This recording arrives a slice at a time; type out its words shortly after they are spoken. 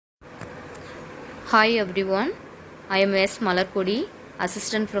Hi everyone, I am MALARKODI,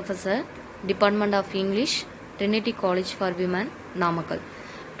 Assistant Professor, Department of English, Trinity College for Women, Namakkal.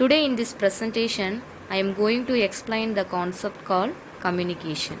 Today in this presentation, I am going to explain the concept called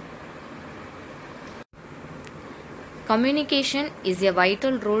communication. Communication is a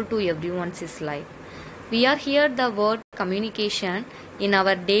vital role to everyone's life. We are hear the word communication in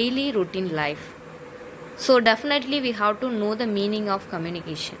our daily routine life. So definitely we have to know the meaning of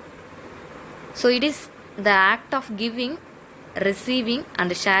communication. So it is the act of giving, receiving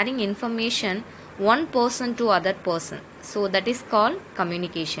and sharing information one person to other person. So that is called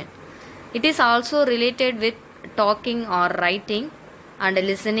communication. It is also related with talking or writing and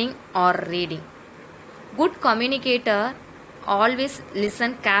listening or reading. Good communicator always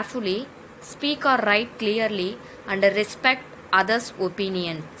listen carefully, speak or write clearly and respect others'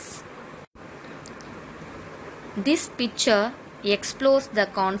 opinions. This picture explores the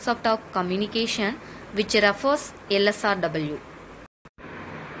concept of communication which refers LSRW.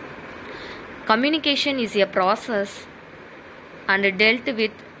 Communication is a process and dealt with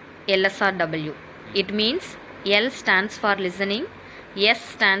LSRW. It means L stands for listening, S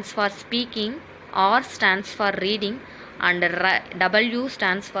stands for speaking, R stands for reading and W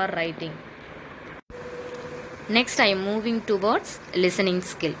stands for writing. Next I am moving towards listening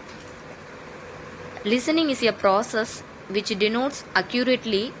skill. Listening is a process which denotes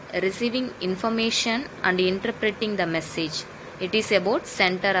accurately receiving information and interpreting the message. It is about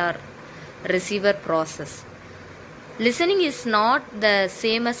sender or receiver process. Listening is not the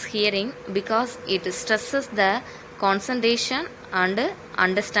same as hearing because it stresses the concentration and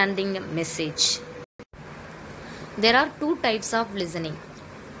understanding the message. There are two types of listening: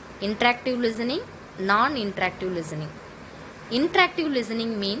 interactive listening, non-interactive listening. Interactive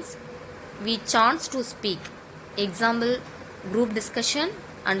listening means we chance to speak. Example, group discussion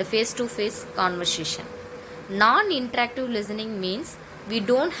and face-to-face conversation. Non-interactive listening means we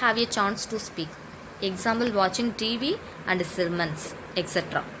don't have a chance to speak. Example, watching TV and sermons,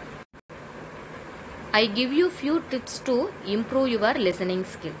 etc. I give you few tips to improve your listening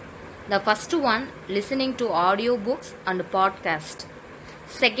skill. The first one, listening to audio books and podcast.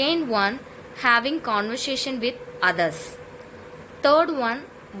 Second one, having conversation with others. Third one,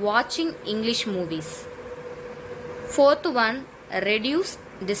 watching English movies. Fourth one, reduce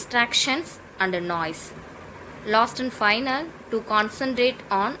distractions and noise. Last and final, to concentrate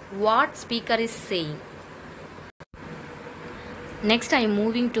on what speaker is saying. Next I am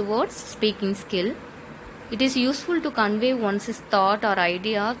moving towards speaking skill. It is useful to convey one's thought or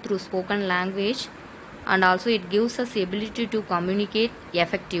idea through spoken language and also it gives us the ability to communicate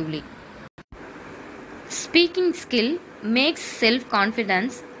effectively. Speaking skill makes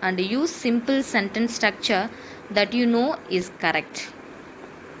self-confidence and use simple sentence structure that you know is correct.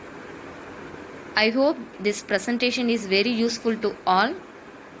 I hope this presentation is very useful to all.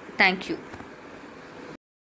 Thank you.